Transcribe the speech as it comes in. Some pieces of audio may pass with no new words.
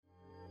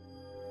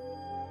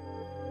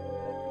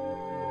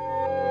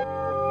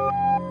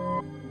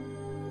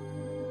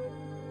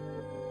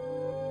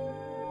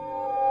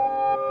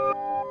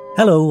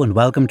Hello and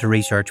welcome to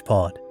Research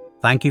Pod.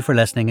 Thank you for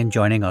listening and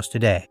joining us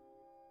today.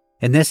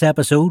 In this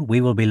episode,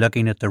 we will be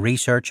looking at the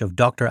research of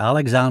Dr.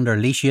 Alexander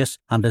Lisius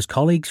and his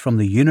colleagues from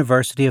the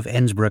University of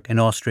Innsbruck in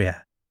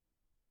Austria.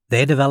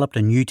 They developed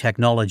a new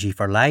technology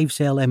for live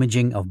cell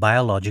imaging of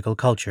biological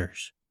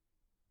cultures.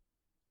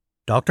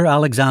 Dr.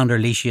 Alexander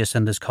Lisius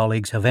and his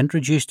colleagues have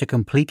introduced a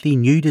completely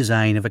new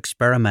design of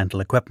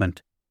experimental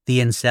equipment, the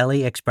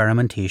Incelli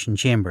experimentation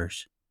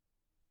chambers.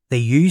 They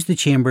use the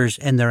chambers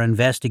in their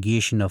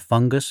investigation of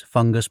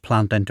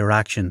fungus-plant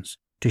interactions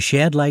to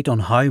shed light on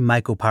how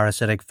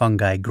mycoparasitic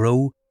fungi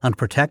grow and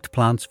protect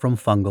plants from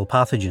fungal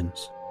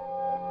pathogens.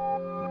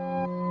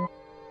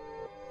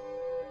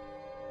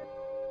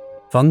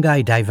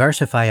 Fungi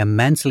diversify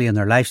immensely in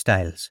their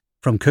lifestyles,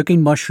 from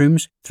cooking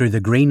mushrooms through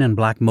the green and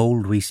black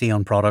mold we see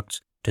on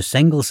products to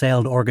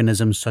single-celled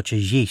organisms such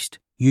as yeast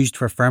used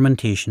for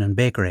fermentation and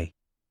bakery.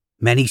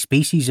 Many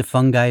species of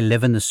fungi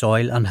live in the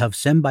soil and have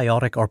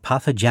symbiotic or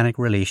pathogenic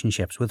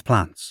relationships with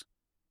plants.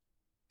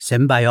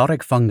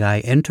 Symbiotic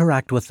fungi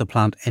interact with the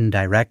plant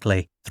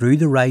indirectly through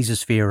the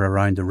rhizosphere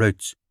around the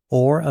roots,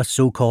 or as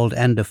so-called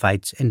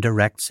endophytes in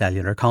direct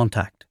cellular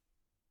contact.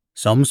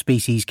 Some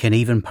species can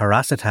even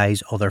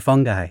parasitize other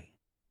fungi.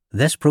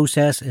 This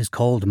process is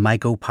called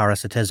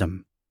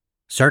mycoparasitism.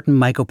 Certain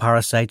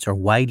mycoparasites are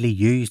widely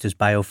used as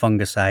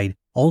biofungicide,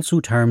 also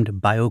termed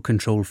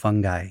biocontrol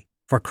fungi,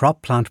 for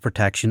crop plant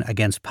protection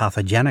against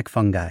pathogenic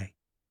fungi.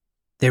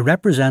 They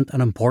represent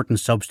an important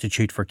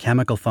substitute for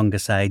chemical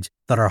fungicides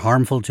that are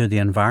harmful to the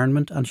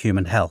environment and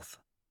human health.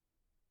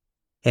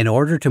 In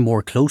order to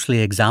more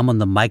closely examine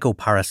the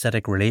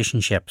mycoparasitic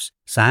relationships,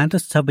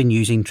 scientists have been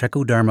using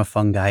Trichoderma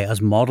fungi as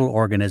model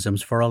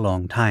organisms for a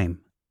long time.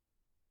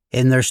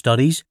 In their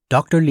studies,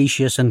 Dr.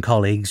 Lisius and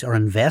colleagues are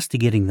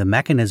investigating the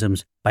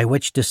mechanisms by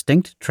which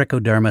distinct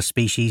Trichoderma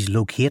species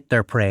locate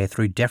their prey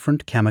through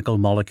different chemical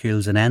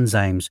molecules and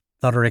enzymes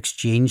that are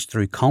exchanged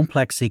through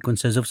complex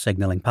sequences of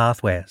signaling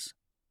pathways.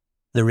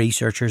 The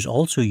researchers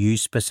also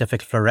use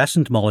specific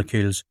fluorescent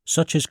molecules,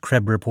 such as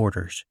Crib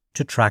reporters,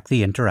 to track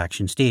the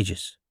interaction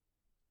stages.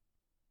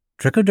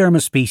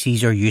 Trichoderma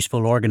species are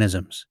useful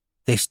organisms.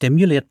 They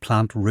stimulate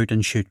plant root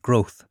and shoot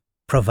growth,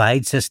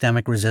 provide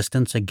systemic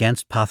resistance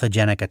against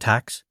pathogenic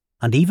attacks,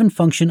 and even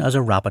function as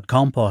a rapid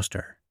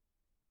composter.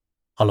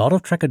 A lot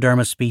of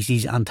Trichoderma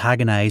species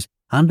antagonize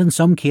and in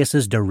some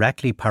cases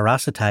directly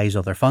parasitize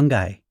other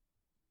fungi.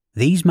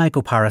 These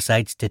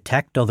mycoparasites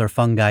detect other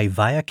fungi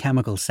via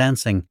chemical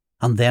sensing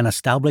and then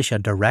establish a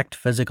direct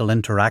physical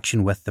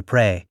interaction with the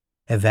prey,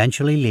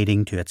 eventually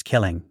leading to its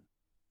killing.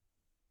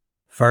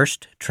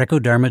 First,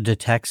 Trichoderma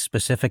detects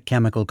specific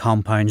chemical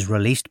compounds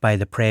released by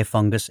the prey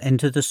fungus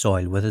into the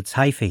soil with its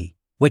hyphae,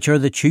 which are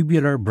the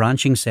tubular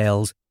branching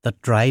cells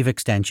that drive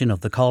extension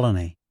of the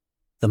colony.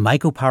 The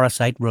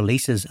mycoparasite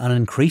releases an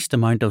increased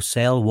amount of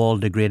cell wall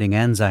degrading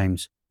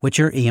enzymes, which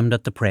are aimed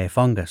at the prey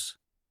fungus.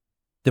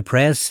 The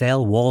prey's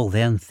cell wall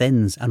then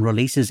thins and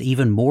releases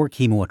even more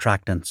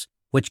chemoattractants,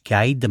 which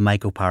guide the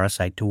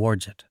mycoparasite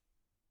towards it.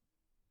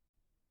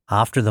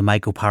 After the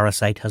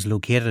mycoparasite has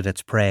located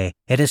its prey,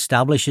 it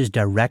establishes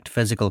direct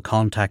physical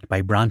contact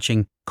by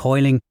branching,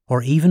 coiling,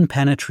 or even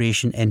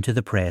penetration into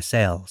the prey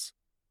cells.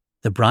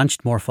 The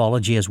branched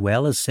morphology as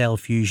well as cell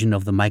fusion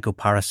of the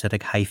mycoparasitic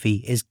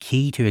hyphae is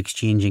key to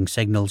exchanging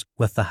signals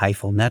with the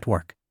hyphal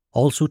network,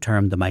 also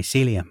termed the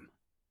mycelium.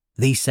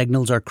 These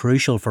signals are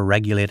crucial for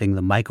regulating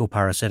the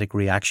mycoparasitic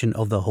reaction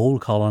of the whole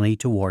colony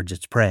towards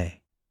its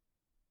prey.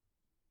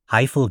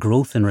 Hyphal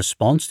growth in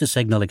response to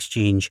signal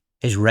exchange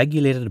is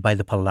regulated by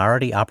the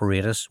polarity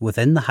apparatus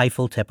within the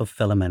hyphal tip of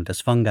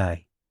filamentous fungi.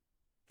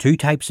 Two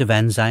types of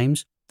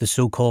enzymes, the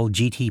so-called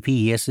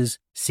GTPases,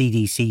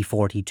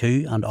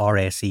 CDC42 and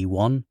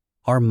RSE1,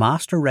 are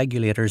master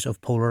regulators of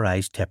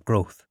polarized tip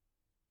growth.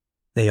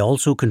 They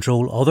also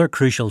control other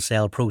crucial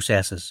cell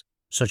processes,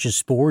 such as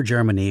spore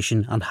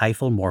germination and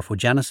hyphal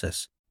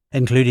morphogenesis,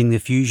 including the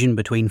fusion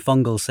between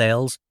fungal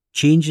cells,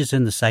 changes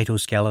in the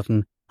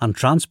cytoskeleton, and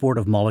transport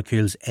of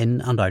molecules in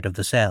and out of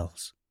the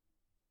cells.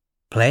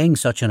 Playing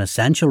such an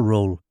essential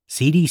role,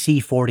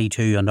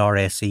 CDC42 and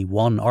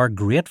RSE1 are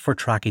great for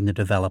tracking the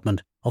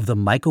development of the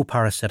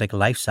mycoparasitic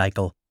life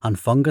cycle and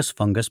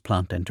fungus-fungus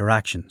plant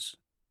interactions.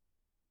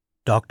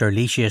 Dr.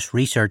 Lisius'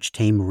 research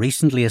team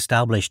recently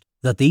established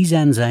that these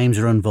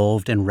enzymes are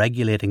involved in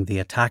regulating the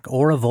attack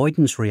or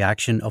avoidance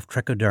reaction of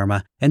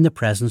Trichoderma in the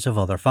presence of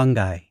other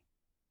fungi.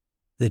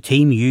 The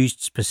team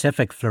used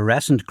specific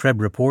fluorescent Crib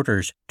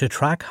reporters to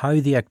track how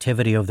the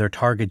activity of their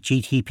target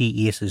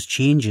GTPases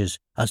changes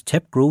as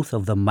tip growth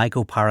of the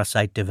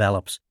mycoparasite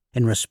develops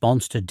in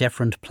response to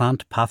different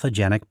plant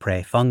pathogenic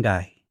prey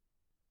fungi.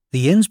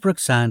 The Innsbruck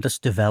scientists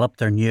developed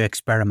their new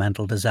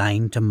experimental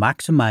design to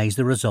maximize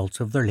the results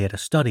of their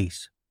latest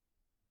studies.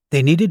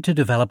 They needed to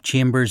develop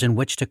chambers in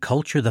which to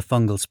culture the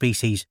fungal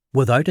species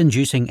without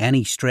inducing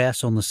any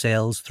stress on the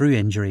cells through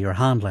injury or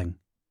handling.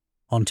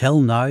 Until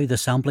now, the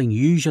sampling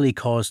usually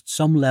caused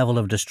some level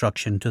of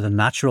destruction to the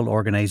natural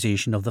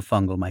organization of the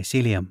fungal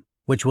mycelium,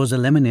 which was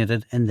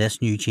eliminated in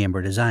this new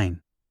chamber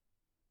design.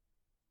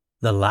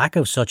 The lack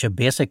of such a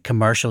basic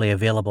commercially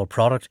available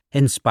product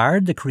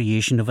inspired the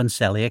creation of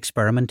Inselli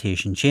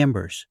experimentation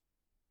chambers.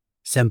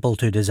 Simple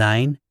to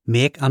design,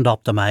 make and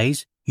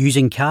optimize,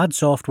 using CAD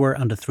software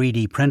and a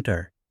 3D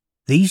printer,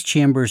 these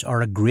chambers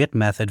are a great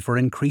method for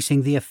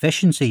increasing the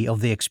efficiency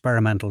of the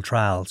experimental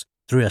trials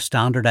through a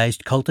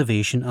standardized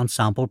cultivation and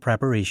sample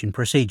preparation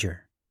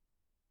procedure.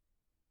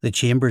 The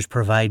chambers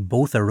provide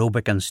both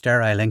aerobic and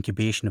sterile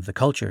incubation of the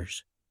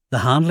cultures. The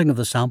handling of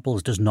the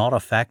samples does not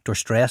affect or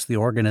stress the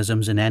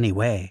organisms in any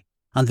way,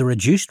 and the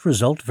reduced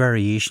result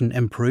variation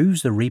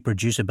improves the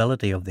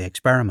reproducibility of the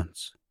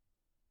experiments.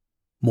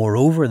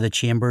 Moreover, the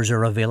chambers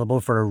are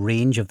available for a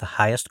range of the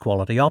highest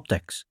quality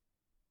optics.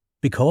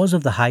 Because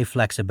of the high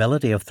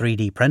flexibility of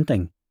 3D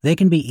printing, they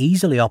can be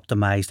easily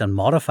optimized and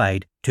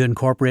modified to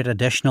incorporate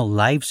additional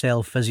live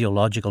cell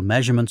physiological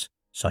measurements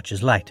such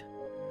as light.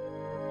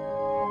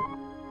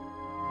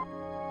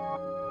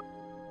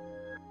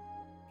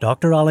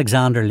 Dr.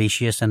 Alexander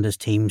Lecius and his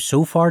team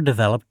so far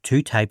developed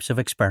two types of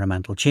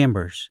experimental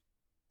chambers,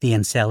 the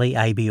Inselli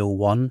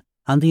IBO1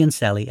 and the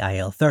Inselli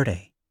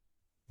IL30.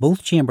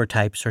 Both chamber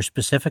types are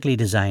specifically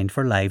designed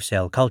for live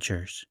cell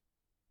cultures.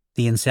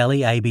 The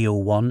Inselli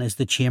IBO1 is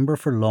the chamber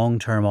for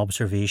long-term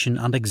observation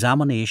and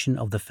examination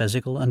of the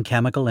physical and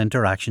chemical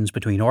interactions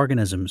between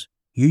organisms,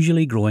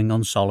 usually growing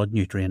on solid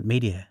nutrient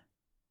media.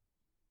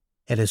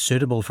 It is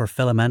suitable for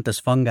filamentous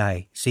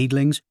fungi,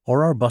 seedlings,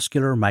 or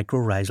arbuscular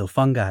mycorrhizal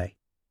fungi,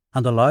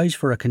 and allows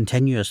for a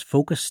continuous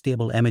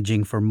focus-stable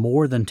imaging for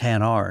more than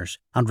 10 hours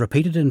and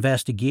repeated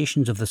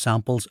investigations of the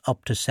samples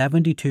up to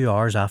 72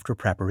 hours after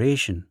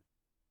preparation.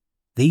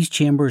 These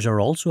chambers are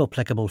also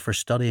applicable for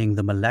studying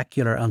the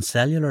molecular and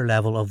cellular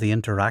level of the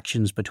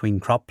interactions between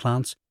crop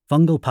plants,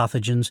 fungal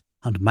pathogens,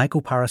 and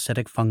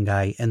mycoparasitic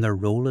fungi in their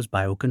role as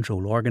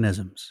biocontrol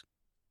organisms.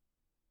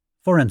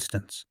 For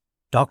instance,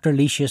 Dr.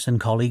 Lecius and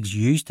colleagues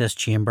used this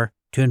chamber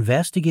to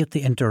investigate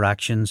the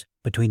interactions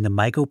between the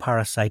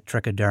mycoparasite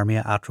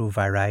Trichoderma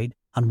atroviride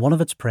and one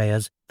of its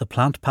preys, the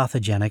plant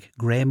pathogenic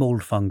grey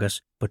mold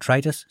fungus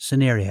Botrytis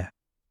cinerea.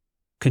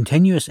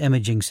 Continuous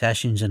imaging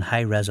sessions in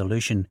high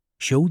resolution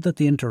showed that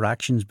the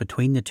interactions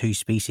between the two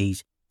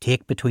species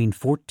take between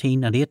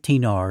 14 and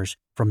 18 hours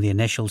from the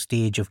initial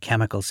stage of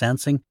chemical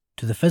sensing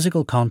to the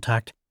physical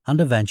contact and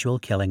eventual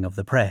killing of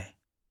the prey.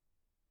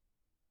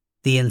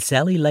 The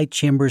Inselli light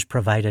chambers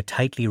provide a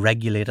tightly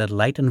regulated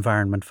light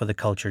environment for the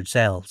cultured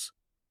cells.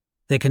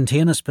 They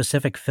contain a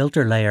specific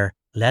filter layer,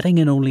 letting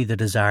in only the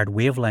desired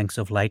wavelengths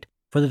of light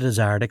for the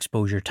desired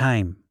exposure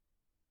time.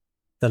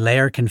 The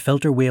layer can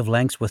filter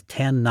wavelengths with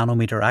 10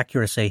 nanometer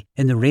accuracy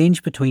in the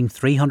range between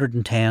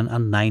 310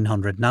 and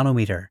 900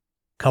 nanometer,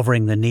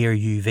 covering the near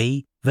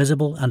UV,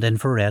 visible and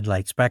infrared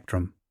light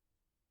spectrum.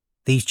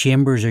 These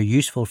chambers are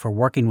useful for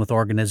working with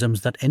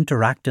organisms that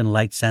interact in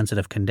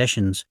light-sensitive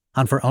conditions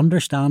and for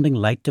understanding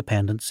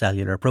light-dependent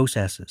cellular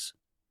processes.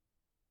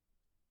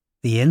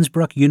 The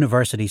Innsbruck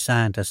University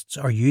scientists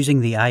are using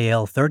the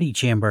IL30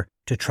 chamber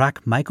to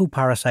track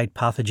mycoparasite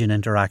pathogen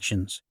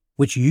interactions,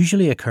 which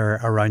usually occur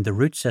around the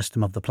root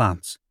system of the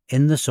plants,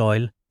 in the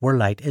soil where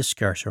light is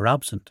scarce or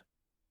absent.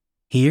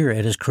 Here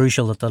it is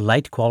crucial that the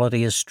light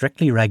quality is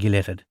strictly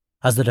regulated,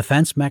 as the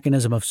defense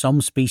mechanism of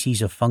some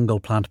species of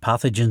fungal plant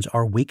pathogens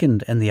are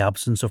weakened in the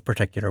absence of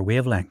particular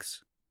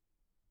wavelengths.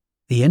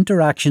 The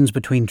interactions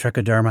between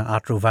Trichoderma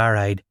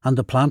atroviride and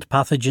the plant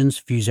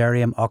pathogens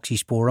Fusarium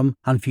oxysporum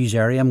and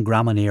Fusarium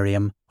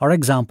graminearum are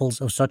examples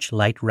of such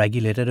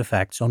light-regulated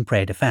effects on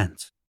prey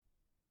defense.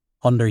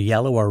 Under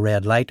yellow or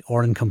red light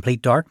or in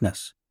complete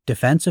darkness,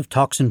 defensive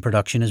toxin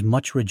production is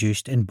much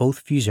reduced in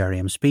both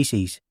Fusarium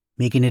species,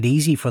 making it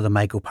easy for the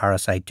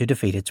mycoparasite to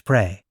defeat its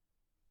prey.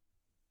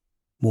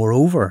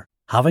 Moreover,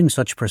 having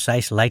such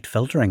precise light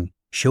filtering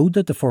showed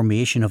that the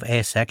formation of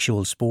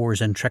asexual spores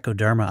in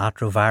Trichoderma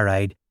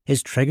atroviride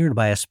is triggered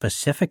by a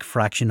specific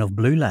fraction of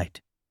blue light.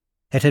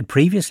 It had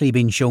previously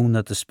been shown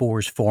that the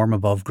spores form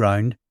above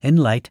ground, in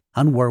light,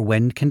 and where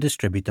wind can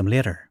distribute them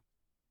later.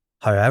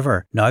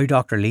 However, now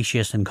Dr.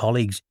 Lecius and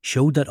colleagues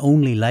showed that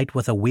only light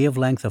with a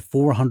wavelength of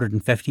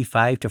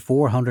 455 to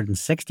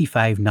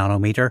 465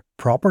 nanometer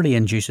properly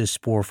induces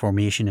spore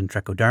formation in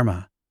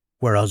Trichoderma,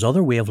 whereas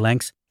other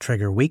wavelengths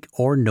trigger weak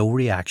or no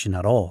reaction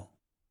at all.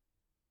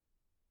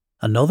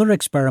 Another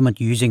experiment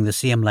using the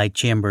same light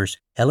chambers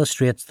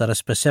illustrates that a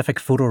specific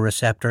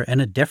photoreceptor in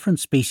a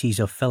different species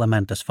of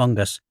filamentous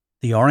fungus,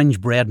 the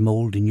orange bread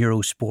mold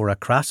Neurospora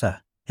crassa,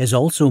 is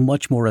also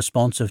much more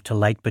responsive to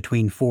light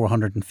between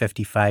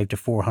 455 to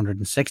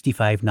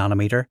 465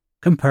 nanometer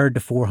compared to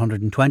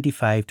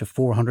 425 to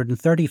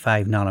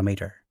 435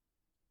 nanometer.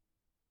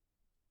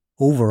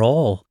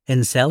 Overall,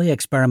 Inselli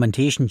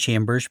experimentation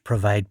chambers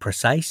provide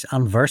precise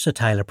and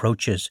versatile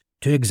approaches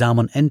to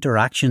examine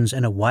interactions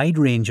in a wide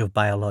range of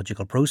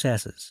biological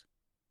processes.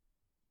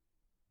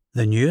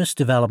 The newest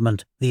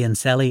development, the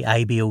Inselli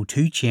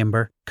IBO2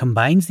 chamber,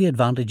 combines the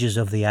advantages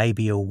of the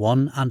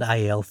IBO1 and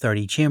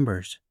IL30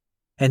 chambers.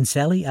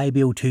 Inselli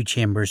IBO2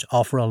 chambers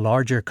offer a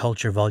larger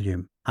culture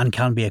volume and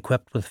can be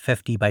equipped with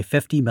 50 by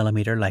 50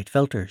 mm light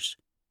filters,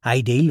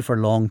 ideal for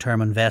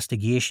long-term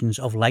investigations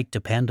of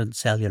light-dependent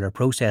cellular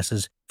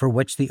processes for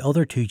which the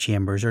other two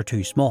chambers are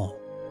too small.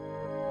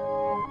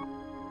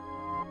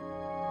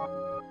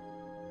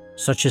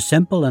 Such a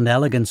simple and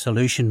elegant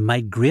solution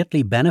might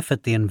greatly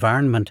benefit the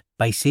environment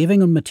by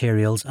saving on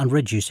materials and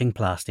reducing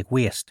plastic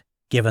waste,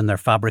 given their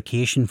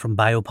fabrication from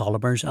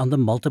biopolymers and the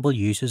multiple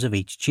uses of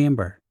each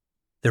chamber.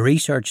 The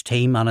research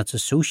team and its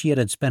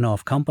associated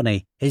spin-off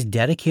company is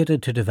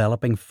dedicated to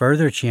developing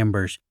further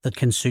chambers that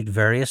can suit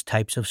various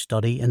types of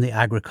study in the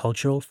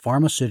agricultural,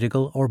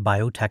 pharmaceutical, or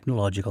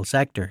biotechnological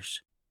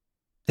sectors.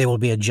 They will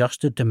be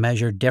adjusted to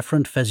measure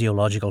different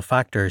physiological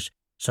factors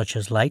such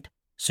as light,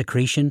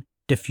 secretion,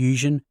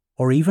 diffusion,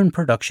 or even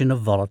production of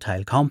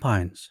volatile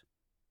compounds.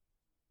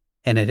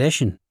 In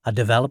addition, a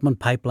development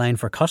pipeline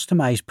for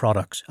customized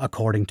products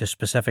according to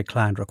specific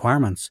client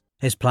requirements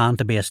is planned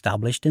to be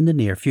established in the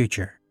near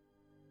future.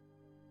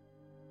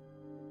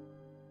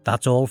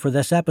 That's all for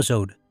this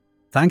episode.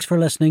 Thanks for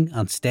listening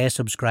and stay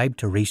subscribed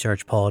to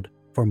Research Pod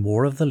for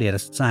more of the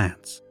latest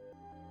science.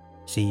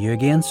 See you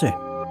again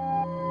soon.